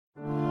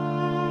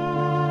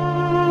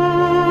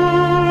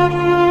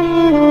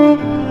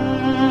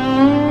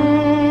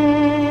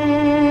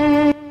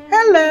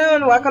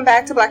welcome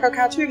back to Black Girl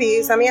Couch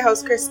Reviews. I'm your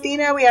host,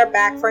 Christina. We are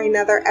back for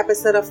another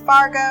episode of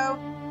Fargo.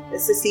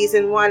 This is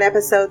Season 1,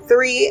 Episode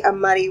 3, A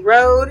Muddy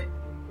Road,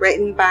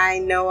 written by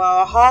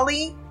Noah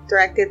Hawley,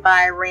 directed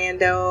by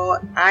Randall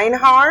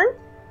Einhorn,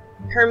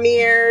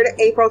 premiered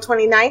April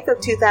 29th of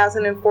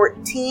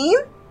 2014,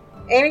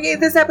 and I gave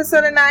this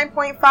episode a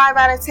 9.5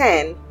 out of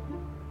 10.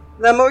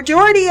 The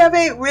majority of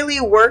it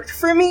really worked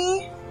for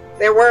me.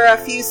 There were a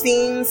few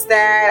scenes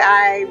that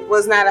I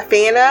was not a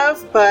fan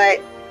of, but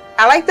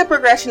I like the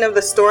progression of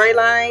the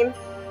storyline.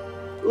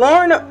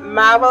 Lorne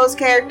Malvo's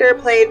character,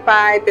 played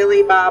by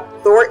Billy Bob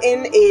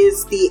Thornton,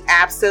 is the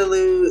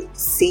absolute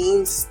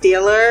scene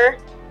stealer.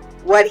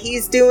 What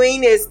he's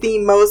doing is the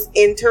most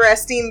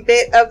interesting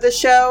bit of the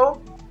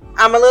show.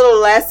 I'm a little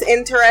less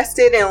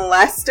interested in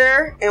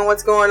Lester and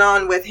what's going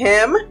on with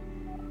him.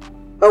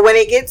 But when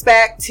it gets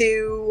back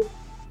to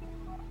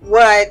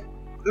what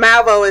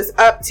Malvo is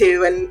up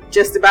to and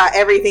just about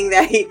everything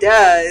that he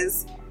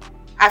does,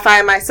 I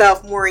find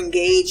myself more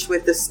engaged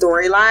with the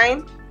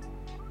storyline.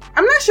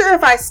 I'm not sure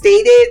if I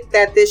stated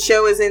that this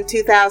show is in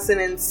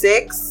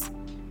 2006.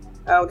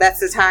 Oh, that's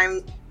the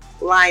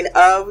timeline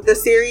of the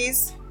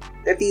series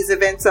that these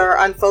events are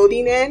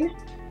unfolding in.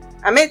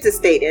 I meant to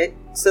state it,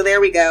 so there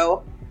we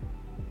go.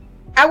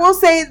 I will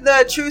say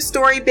the true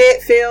story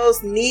bit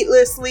feels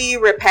needlessly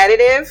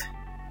repetitive,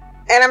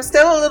 and I'm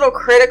still a little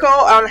critical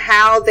on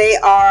how they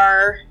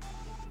are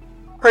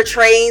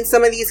portraying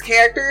some of these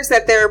characters,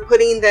 that they're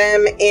putting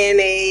them in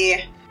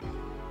a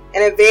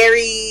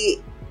very,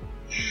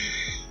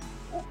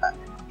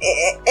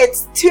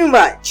 it's too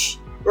much,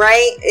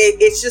 right?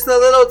 It's just a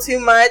little too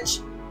much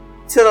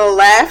to the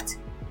left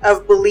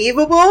of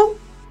believable,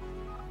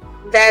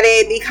 that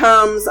it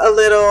becomes a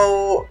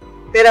little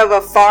bit of a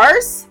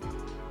farce.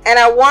 And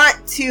I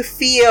want to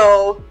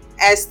feel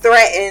as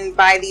threatened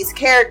by these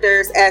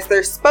characters as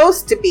they're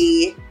supposed to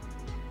be.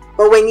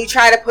 But when you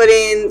try to put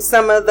in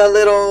some of the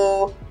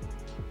little,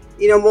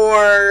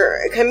 more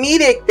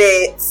comedic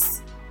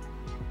bits,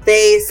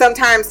 they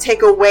sometimes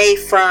take away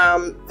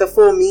from the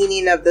full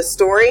meaning of the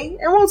story.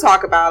 And we'll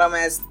talk about them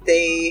as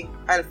they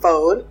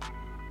unfold.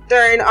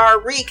 During our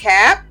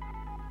recap,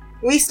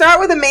 we start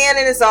with a man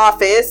in his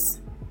office.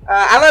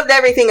 I loved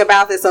everything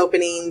about this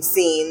opening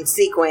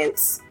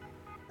sequence.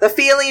 The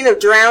feeling of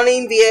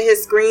drowning via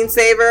his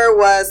screensaver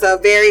was a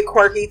very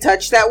quirky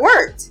touch that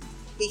worked.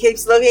 He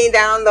keeps looking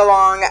down the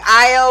long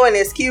aisle in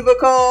his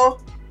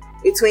cubicle,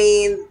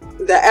 between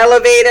the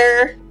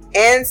elevator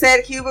and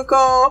said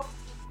cubicle,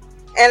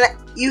 and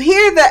you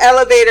hear the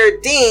elevator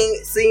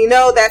ding, so you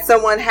know that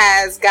someone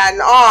has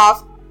gotten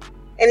off,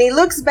 and he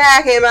looks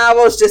back and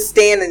Malvo's just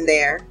standing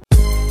there.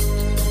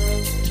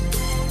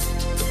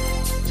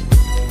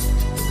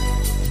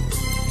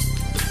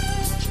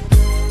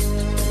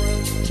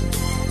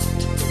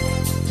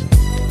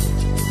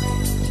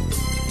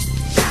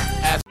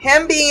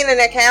 Him being an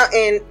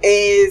accountant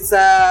is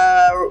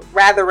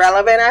rather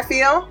relevant, I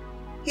feel.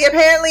 He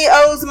apparently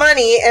owes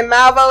money, and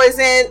Malvo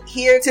isn't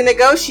here to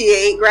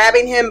negotiate,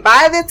 grabbing him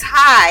by the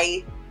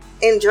tie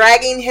and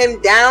dragging him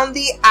down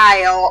the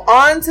aisle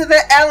onto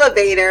the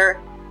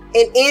elevator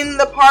and into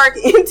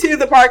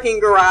the parking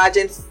garage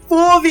in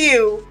full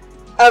view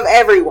of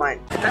everyone.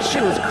 That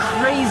shit was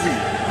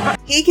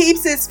crazy. He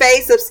keeps his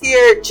face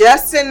obscured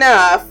just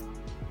enough.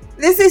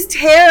 This is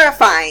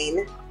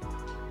terrifying.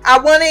 I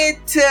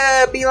wanted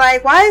to be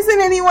like, why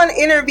isn't anyone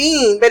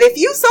intervening? But if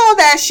you saw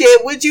that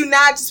shit, would you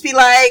not just be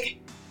like,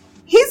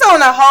 he's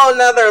on a whole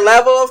nother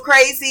level of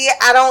crazy.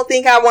 I don't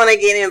think I want to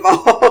get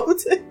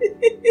involved.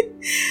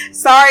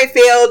 Sorry,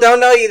 Phil. Don't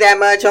know you that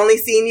much. Only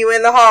seen you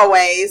in the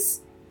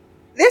hallways.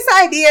 This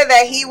idea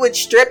that he would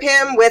strip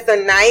him with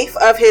a knife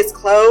of his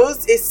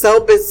clothes is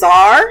so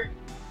bizarre.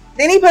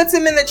 Then he puts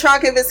him in the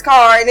trunk of his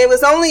car, and it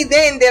was only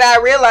then that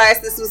I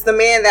realized this was the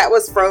man that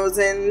was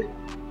frozen,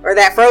 or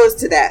that froze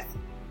to death.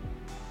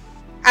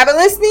 I've been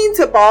listening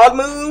to Bald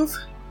Move,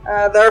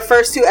 the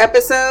first 2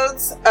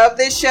 episodes of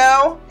this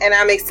show, and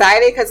I'm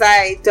excited because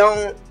I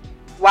don't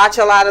watch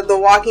a lot of The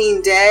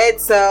Walking Dead,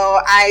 so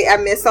I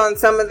miss on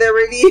some of the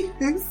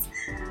reviews.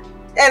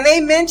 And they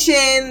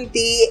mentioned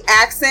the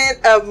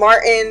accent of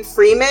Martin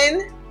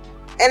Freeman,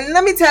 and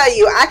let me tell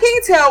you, I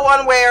can't tell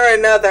one way or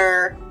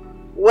another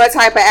what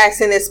type of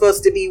accent is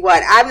supposed to be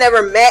what. I've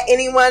never met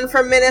anyone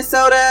from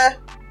Minnesota,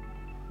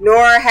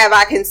 nor have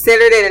I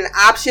considered it an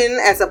option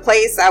as a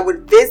place I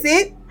would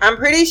visit. I'm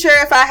pretty sure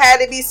if I had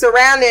to be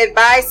surrounded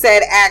by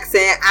said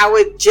accent, I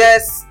would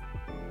just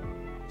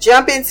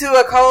jump into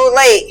a cold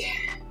lake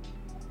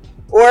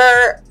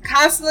or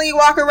constantly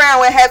walk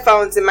around with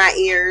headphones in my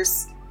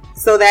ears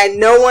so that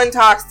no one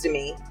talks to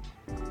me.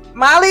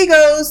 Molly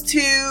goes to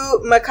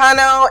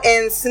McConnell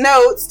and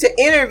Snotes to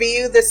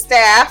interview the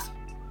staff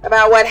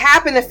about what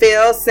happened to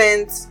Phil,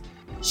 since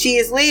she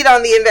is lead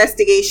on the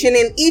investigation,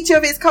 and each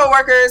of his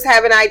co-workers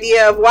have an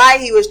idea of why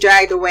he was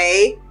dragged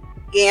away.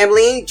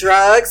 Gambling,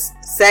 drugs,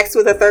 sex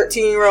with a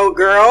 13-year-old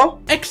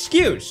girl.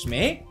 Excuse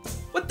me?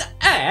 What the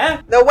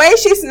air? The way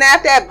she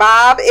snapped at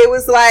Bob, it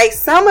was like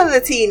some of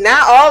the tea,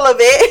 not all of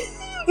it.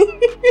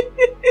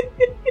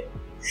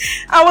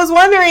 I was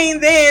wondering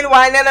then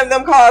why none of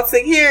them called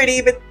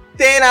security, but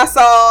then I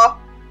saw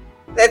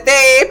that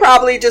they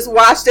probably just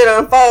watched it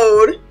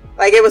unfold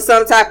like it was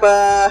some type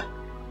of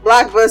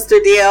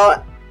blockbuster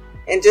deal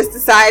and just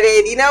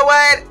decided, you know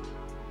what?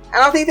 I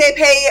don't think they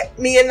pay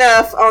me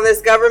enough on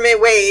this government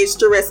wage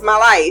to risk my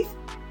life.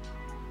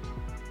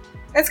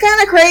 It's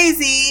kind of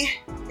crazy.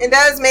 It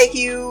does make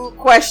you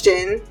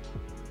question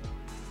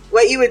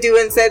what you would do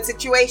in said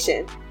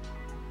situation.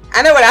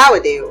 I know what I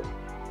would do,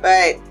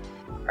 but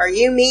are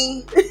you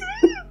me?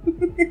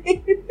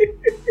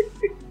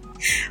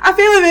 I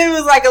feel if it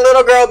was like a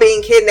little girl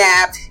being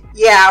kidnapped,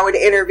 yeah, I would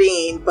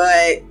intervene,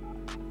 but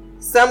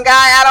some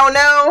guy I don't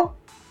know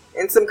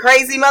and some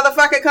crazy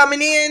motherfucker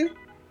coming in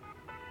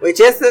with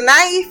just a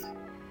knife?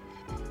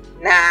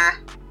 Nah,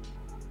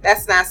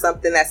 that's not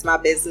something that's my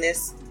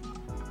business.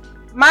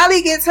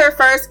 Molly gets her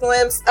first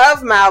glimpse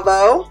of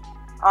Malvo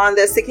on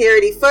the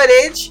security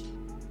footage.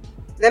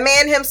 The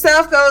man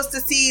himself goes to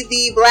see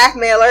the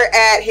blackmailer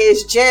at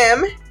his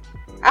gym.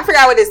 I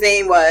forgot what his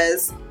name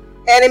was.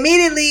 And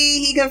immediately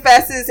he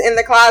confesses in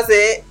the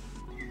closet.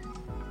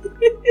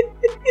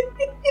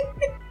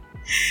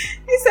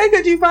 He said,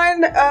 could you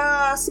find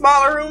a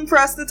smaller room for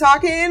us to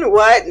talk in?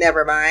 What?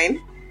 Never mind.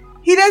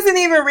 He doesn't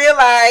even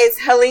realize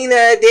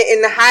Helena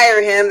didn't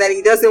hire him, that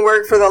he doesn't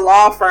work for the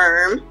law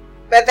firm,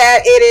 but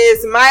that it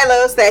is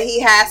Milos that he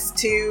has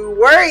to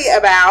worry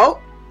about.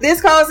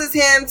 This causes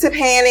him to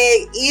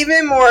panic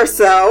even more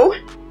so.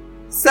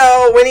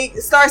 So when he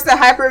starts to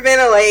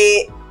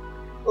hyperventilate,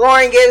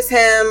 Lauren gives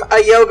him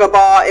a yoga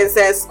ball and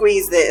says,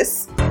 squeeze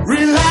this.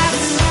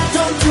 Relax,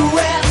 don't do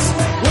it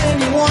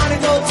when you want to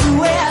go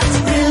to it.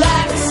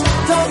 Relax,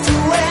 don't do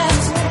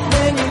it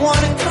when you want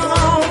to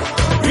come.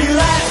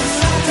 Relax,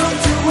 don't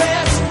do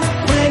it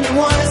when you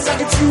want to suck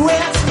it to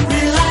it.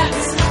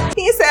 Relax.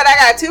 He said, I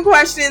got 2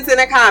 questions and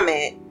a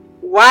comment.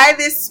 Why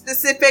this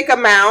specific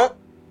amount?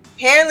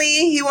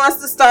 Apparently he wants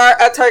to start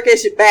a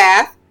Turkish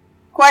bath.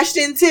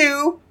 Question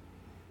 2,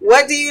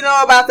 what do you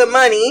know about the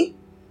money?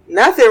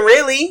 Nothing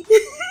really.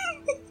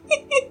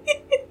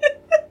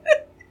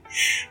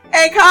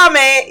 And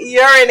comment,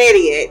 you're an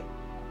idiot.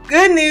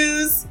 Good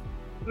news,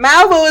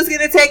 Malvo is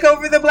going to take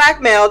over the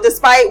blackmail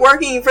despite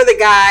working for the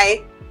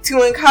guy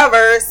to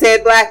uncover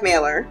said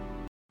blackmailer.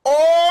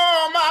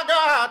 Oh my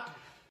God.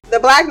 The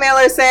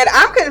blackmailer said,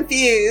 I'm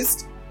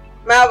confused.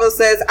 Malvo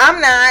says,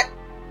 I'm not.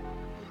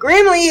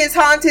 Grimley is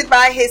haunted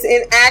by his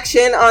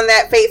inaction on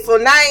that fateful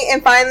night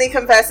and finally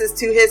confesses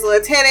to his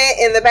lieutenant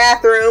in the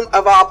bathroom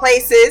of all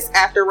places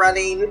after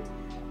running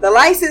the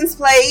license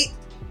plate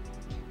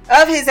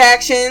of his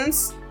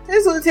actions.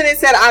 His lieutenant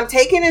said, I'm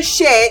taking a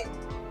shit.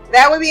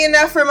 That would be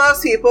enough for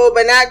most people,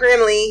 but not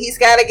Grimley. He's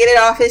got to get it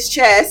off his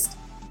chest.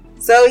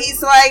 So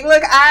he's like,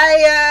 look,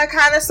 I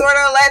kind of sort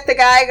of let the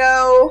guy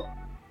go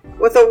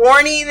with a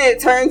warning. It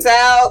turns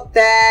out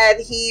that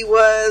he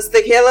was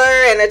the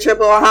killer in a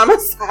triple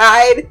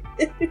homicide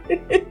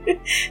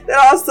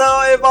that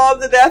also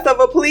involved the death of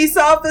a police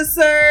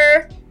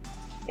officer.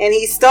 And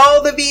he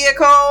stole the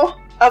vehicle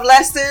of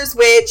Lester's,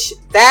 which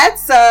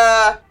that's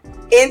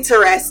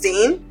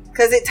interesting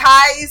because it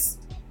ties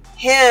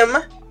him,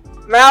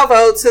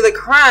 Malvo, to the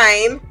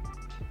crime.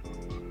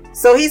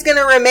 So he's going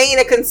to remain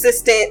a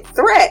consistent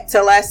threat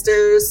to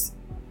Lester's.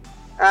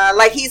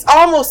 Like he's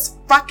almost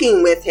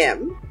fucking with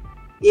him.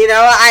 You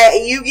know,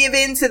 you give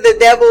in to the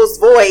devil's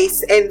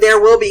voice and there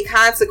will be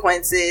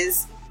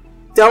consequences.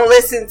 Don't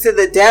listen to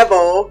the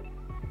devil.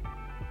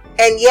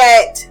 And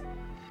yet,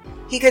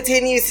 he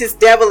continues his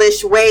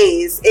devilish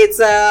ways.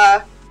 It's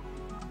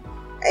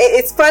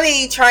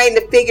funny trying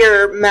to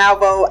figure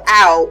Malvo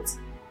out.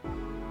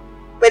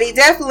 But he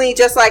definitely,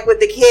 just like with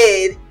the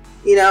kid,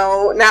 you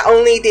know, not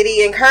only did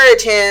he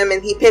encourage him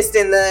and he pissed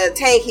in the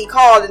tank, he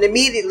called and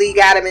immediately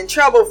got him in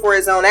trouble for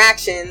his own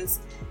actions.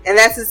 And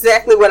that's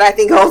exactly what I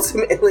think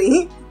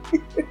ultimately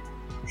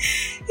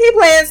he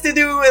plans to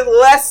do with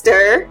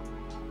Lester.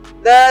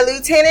 The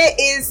lieutenant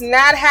is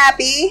not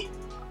happy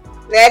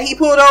that he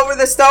pulled over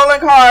the stolen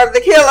car of the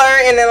killer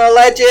in an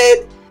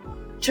alleged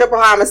triple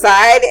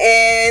homicide.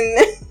 And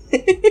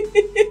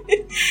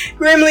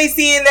Grimley,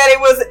 seeing that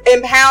it was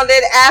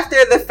impounded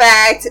after the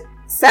fact,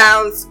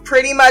 sounds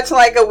pretty much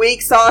like a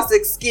weak sauce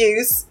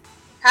excuse.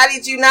 How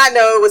did you not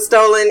know it was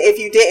stolen if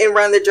you didn't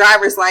run the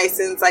driver's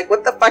license? Like,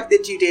 what the fuck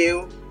did you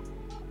do?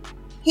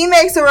 He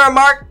makes a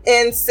remark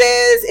and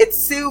says it's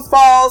Sioux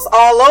Falls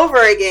all over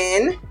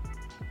again,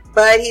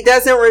 but he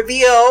doesn't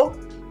reveal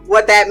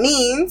what that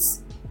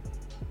means.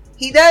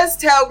 He does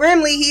tell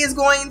Grimley he is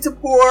going to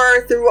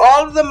pour through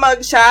all of the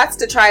mugshots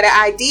to try to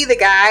ID the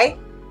guy,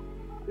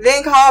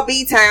 then call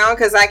B-Town,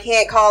 because I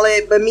can't call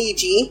it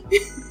Bemidji,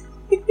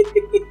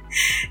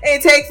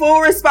 and take full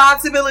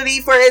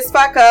responsibility for his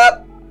fuck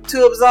up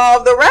to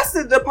absolve the rest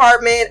of the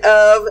department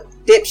of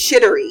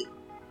dipshittery.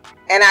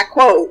 And I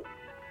quote,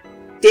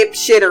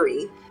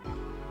 dipshittery,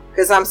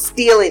 because I'm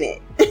stealing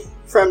it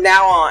from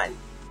now on.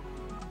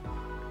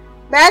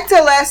 Back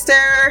to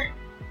Lester.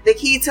 The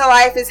key to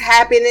life is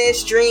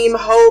happiness, dream,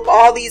 hope,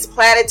 all these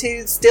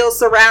platitudes still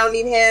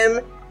surrounding him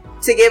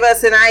to give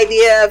us an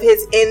idea of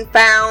his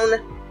newfound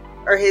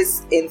or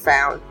his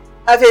newfound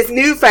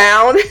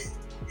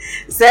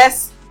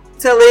zest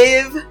to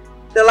live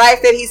the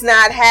life that he's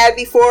not had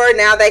before,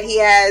 now that he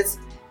has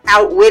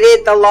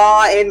outwitted the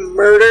law and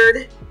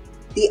murdered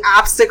the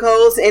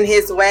obstacles in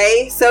his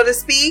way, so to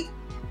speak.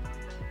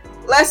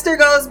 Lester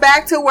goes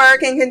back to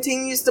work and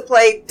continues to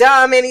play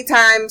dumb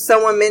anytime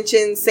someone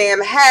mentions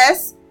Sam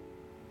Hess,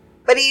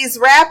 but he's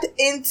wrapped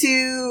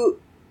into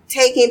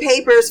taking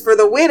papers for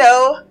the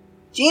widow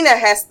Gina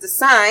has to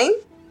sign,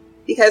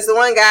 because the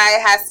one guy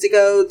has to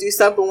go do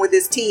something with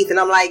his teeth, and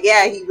I'm like,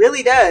 yeah, he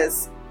really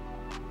does.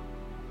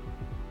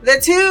 The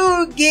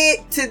two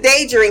get to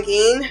day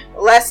drinking,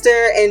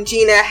 Lester and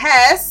Gina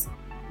Hess,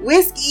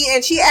 whiskey,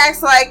 and she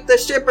acts like the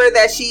stripper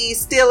that she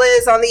still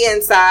is on the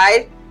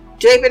inside,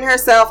 draping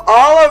herself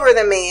all over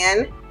the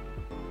man,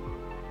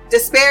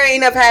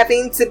 despairing of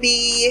having to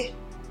be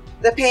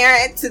the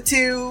parent to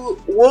two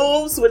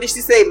wolves. What did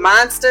she say?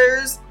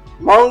 Monsters,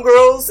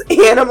 mongrels,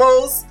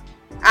 animals.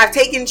 I've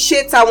taken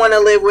shits I want to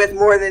live with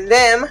more than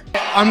them.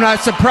 I'm not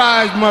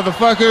surprised,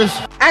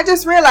 motherfuckers. I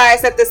just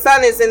realized that the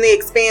son is in The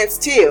Expanse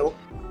too.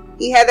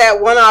 He had that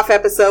one-off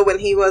episode when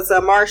he was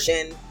a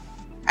Martian.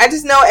 I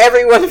just know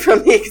everyone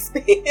from The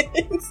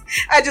Expanse.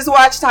 I just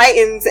watched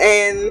Titans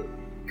and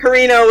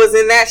Carino was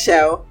in that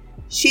show.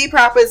 She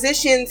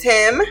propositions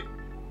him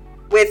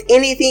with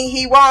anything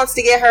he wants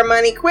to get her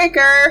money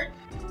quicker.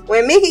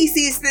 When Mickey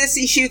sees this,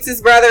 he shoots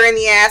his brother in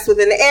the ass with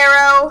an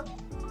arrow.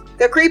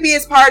 The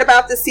creepiest part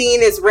about the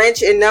scene is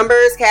Wrench and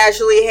Numbers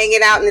casually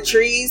hanging out in the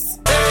trees.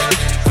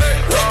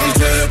 Welcome to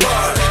the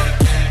bar.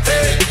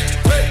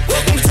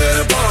 Welcome to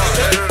the bar.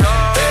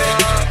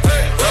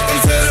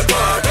 Welcome to the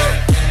bar.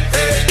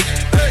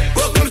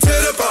 Welcome to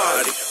the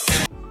party.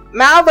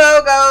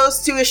 Malvo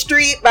goes to a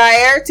street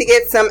buyer to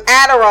get some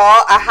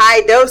Adderall, a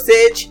high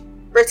dosage.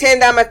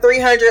 Pretend I'm a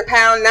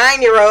 300-pound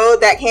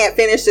 9-year-old that can't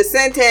finish a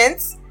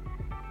sentence.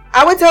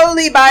 I would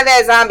totally buy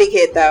that zombie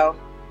kit though.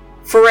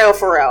 For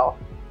real.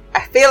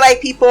 I feel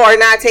like people are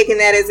not taking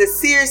that as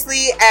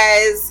seriously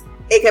as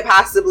it could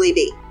possibly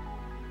be.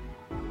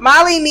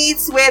 Molly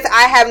meets with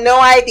I have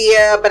no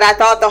idea, but I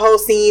thought the whole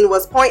scene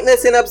was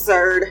pointless and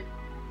absurd.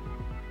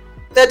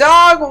 The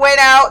dog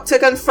went out to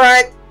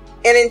confront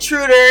an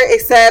intruder,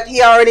 except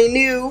he already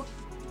knew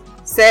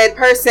said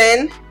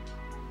person,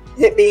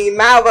 it being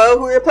Malvo,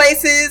 who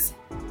replaces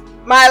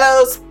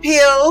Milo's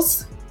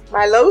pills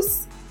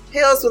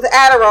with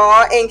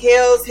Adderall and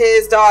kills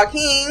his dog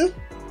King,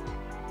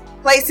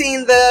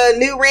 placing the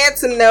new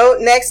ransom note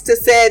next to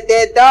said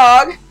dead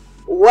dog.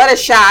 What a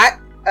shot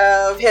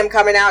of him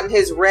coming out in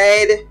his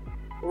red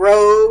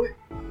robe.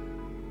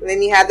 And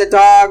then you have the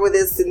dog with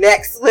his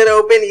neck slit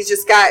open. He's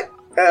just got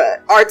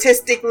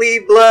artistically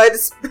blood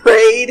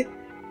sprayed,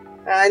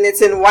 and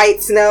it's in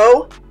white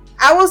snow.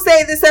 I will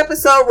say this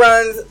episode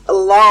runs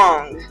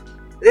long.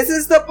 This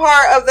is the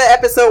part of the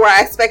episode where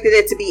I expected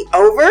it to be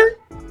over.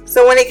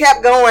 So when it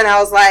kept going, I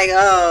was like,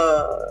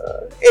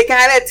 it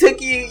kind of took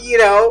you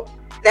know,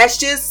 that's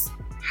just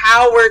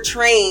how we're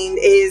trained,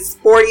 is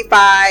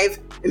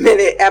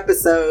 45-minute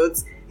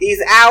episodes. These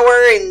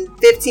hour and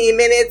 15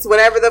 minutes,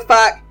 whatever the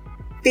fuck,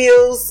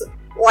 feels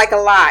like a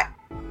lot.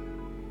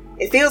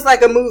 It feels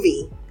like a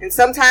movie. And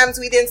sometimes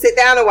we didn't sit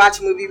down and watch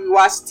a movie, we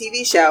watched a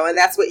TV show, and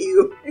that's what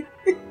you...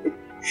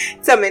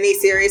 It's a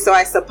mini-series, so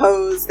I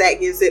suppose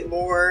that gives it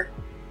more...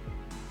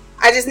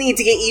 I just need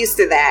to get used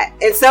to that.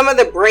 And some of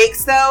the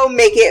breaks, though,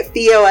 make it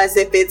feel as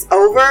if it's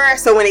over,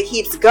 so when it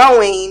keeps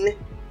going,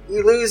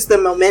 you lose the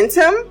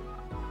momentum.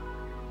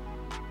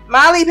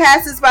 Molly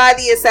passes by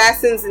the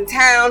assassins in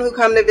town who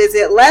come to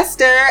visit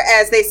Lester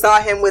as they saw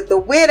him with the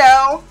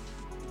widow.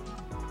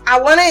 I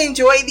want to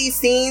enjoy these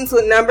scenes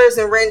with Numbers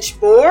and Wrench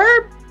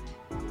more,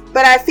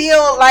 but I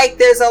feel like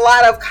there's a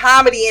lot of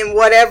comedy in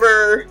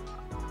whatever...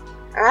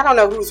 I don't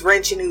know who's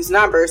Wrench and who's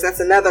Numbers.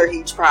 That's another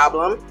huge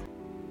problem.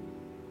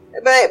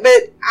 But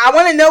I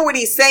want to know what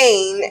he's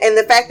saying, and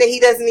the fact that he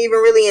doesn't even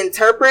really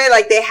interpret.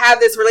 Like, they have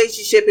this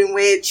relationship in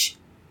which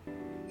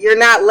you're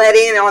not let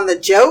in on the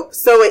joke,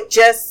 so it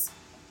just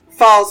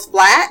falls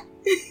flat.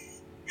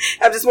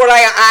 I'm just wondering,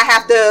 I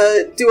have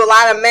to do a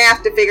lot of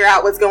math to figure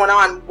out what's going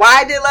on.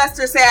 Why did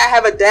Lester say I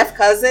have a deaf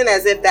cousin,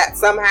 as if that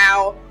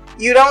somehow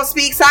you don't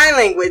speak sign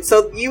language,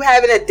 so you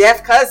having a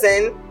deaf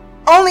cousin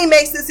only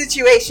makes the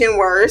situation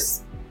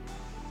worse.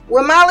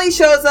 When Molly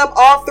shows up,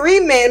 all three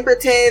men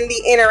pretend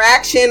the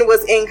interaction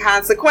was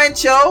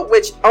inconsequential,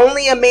 which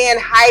only a man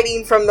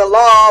hiding from the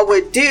law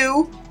would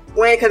do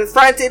when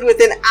confronted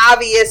with an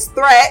obvious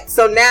threat,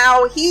 so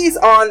now he's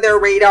on their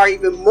radar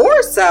even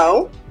more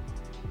so.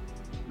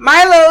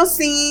 Milo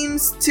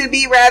seems to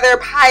be rather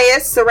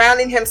pious,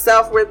 surrounding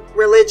himself with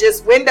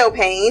religious window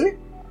pane.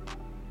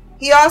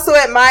 He also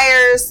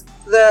admires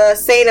the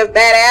saint of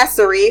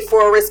badassery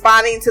for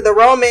responding to the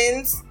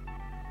Romans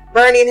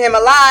burning him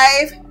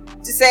alive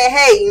to say,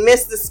 hey, you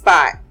missed the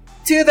spot.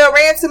 To the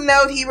ransom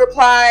note, he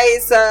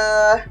replies,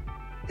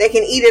 they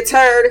can eat a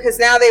turd because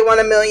now they want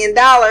 $1 million.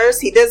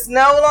 He does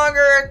no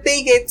longer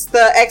think it's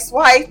the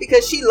ex-wife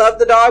because she loved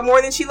the dog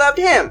more than she loved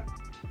him.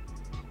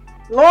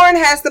 Lauren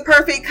has the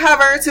perfect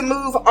cover to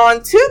move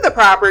onto the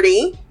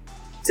property.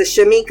 to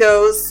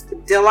Shamiko's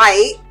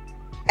delight,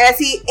 as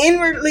he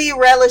inwardly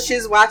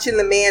relishes watching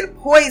the man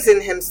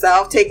poison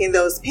himself, taking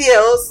those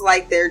pills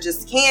like they're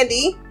just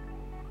candy.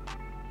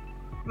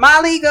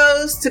 Molly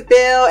goes to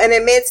Bill and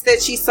admits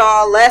that she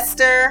saw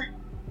Lester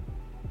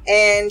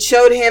and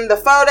showed him the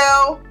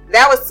photo.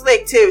 That was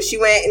slick too. She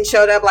went and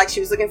showed up like she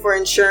was looking for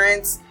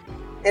insurance,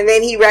 and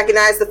then he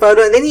recognized the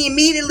photo, and then he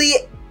immediately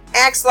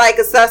acts like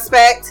a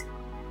suspect.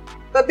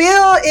 But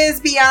Bill is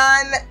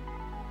beyond,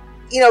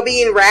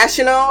 being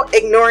rational,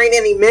 ignoring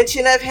any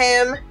mention of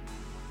him.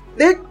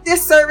 They're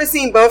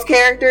disservicing both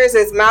characters,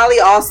 as Molly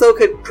also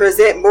could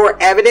present more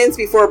evidence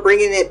before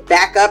bringing it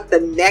back up the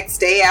next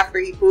day after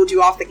he pulled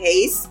you off the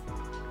case.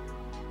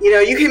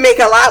 You can make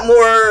a lot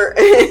more.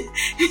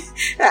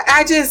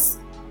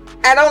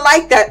 I don't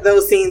like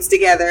those scenes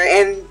together.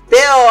 And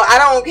Bill, I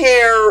don't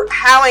care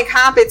how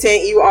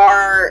incompetent you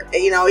are.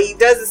 He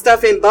does the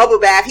stuff in Bubble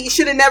Bath. He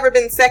should have never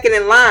been second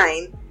in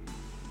line.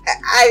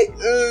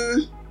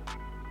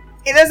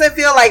 It doesn't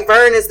feel like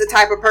Vern is the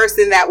type of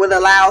person that would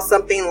allow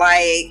something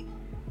like,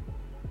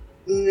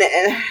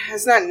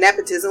 it's not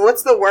nepotism.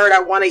 What's the word I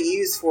want to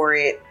use for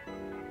it?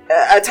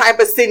 A type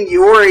of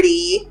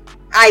seniority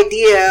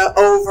idea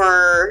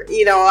over,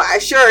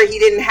 sure, he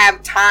didn't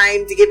have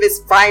time to give his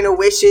final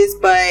wishes,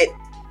 but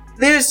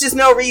there's just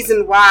no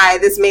reason why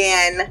this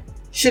man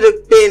should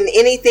have been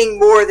anything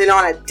more than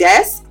on a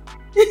desk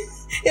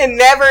and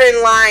never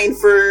in line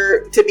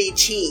to be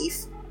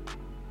chief.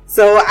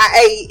 So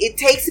it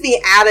takes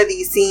me out of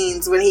these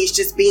scenes when he's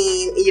just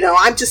being,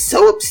 I'm just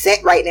so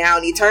upset right now,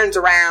 and he turns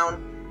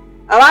around.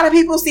 A lot of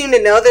people seem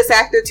to know this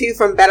actor too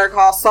from Better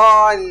Call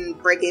Saul and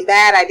Breaking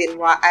Bad. I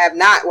have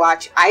not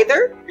watched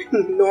either,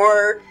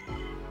 nor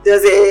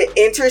does it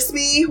interest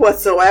me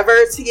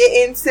whatsoever to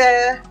get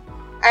into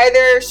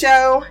either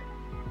show.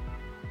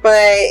 But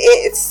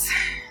it's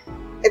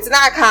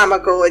not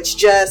comical. It's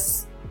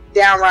just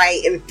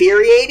downright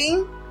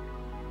infuriating.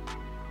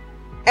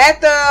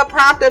 At the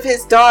prompt of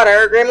his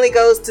daughter, Grimley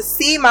goes to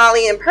see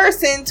Molly in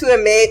person to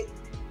admit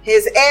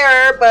his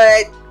error,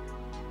 but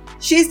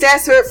she's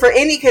desperate for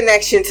any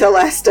connection to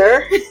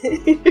Lester.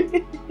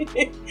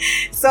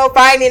 So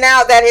finding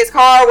out that his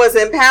car was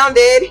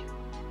impounded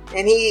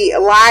and he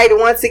lied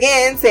once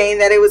again, saying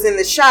that it was in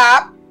the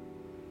shop,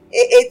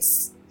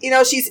 it's,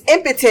 she's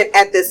impotent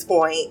at this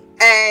point,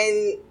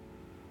 and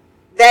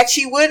that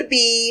she would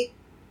be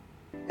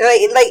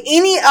like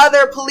any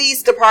other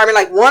police department,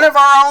 like one of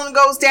our own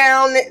goes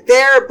down,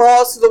 they're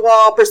balls to the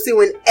wall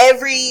pursuing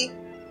every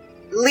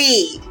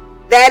lead.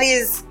 That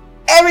is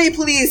every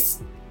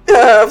police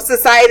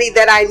society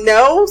that I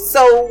know.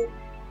 So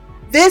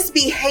this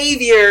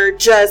behavior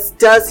just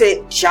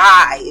doesn't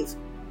jive.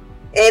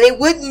 And it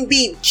wouldn't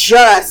be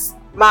just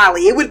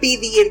Molly. It would be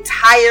the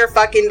entire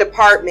fucking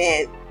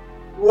department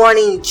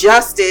wanting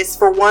justice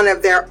for one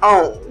of their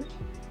own.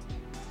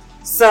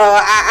 So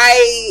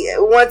I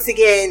once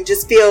again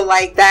just feel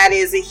like that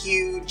is a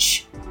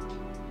huge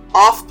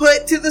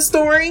off-put to the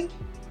story.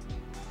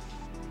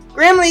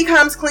 Grimley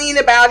comes clean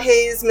about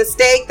his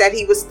mistake, that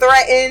he was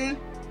threatened.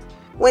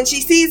 When she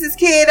sees his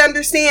kid,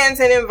 understands,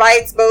 and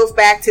invites both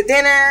back to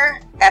dinner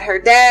at her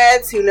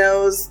dad's, who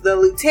knows the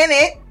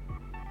lieutenant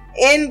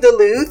in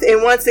Duluth,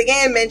 and once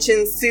again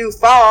mentions Sioux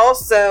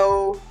Falls.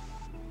 So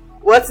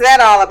what's that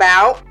all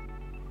about?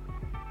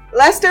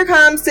 Lester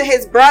comes to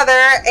his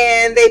brother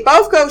and they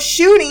both go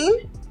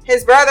shooting.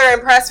 His brother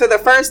impressed for the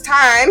first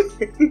time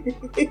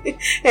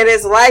in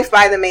his life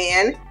by the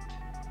man.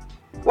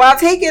 While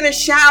taking a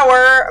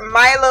shower,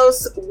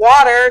 Milo's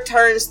water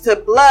turns to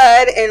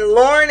blood, and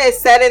Lorne is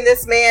setting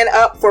this man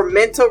up for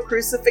mental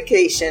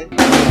crucifixion.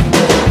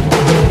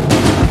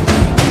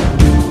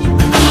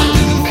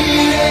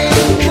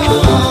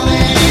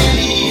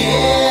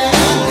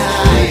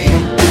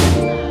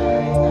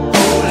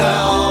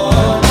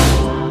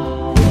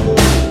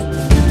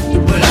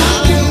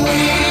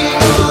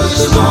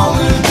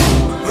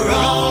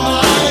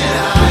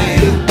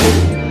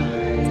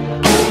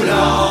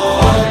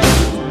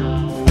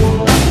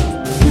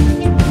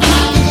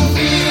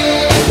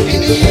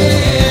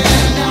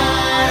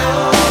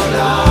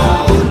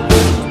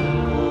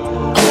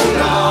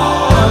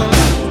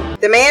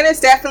 The man is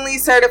definitely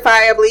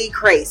certifiably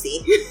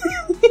crazy.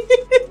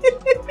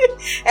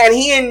 And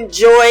he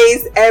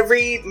enjoys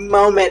every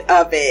moment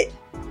of it.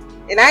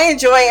 And I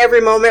enjoy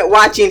every moment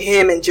watching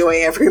him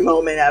enjoy every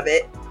moment of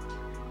it.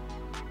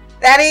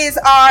 That is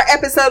our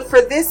episode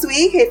for this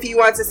week. If you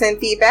want to send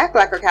feedback,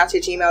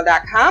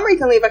 blackercouch@gmail.com, or you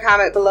can leave a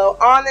comment below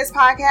on this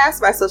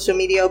podcast. My social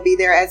media will be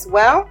there as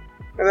well.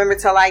 Remember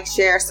to like,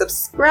 share,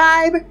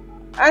 subscribe.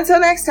 Until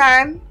next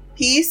time,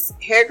 peace,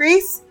 hair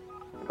grease,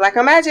 Black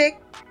Girl Magic.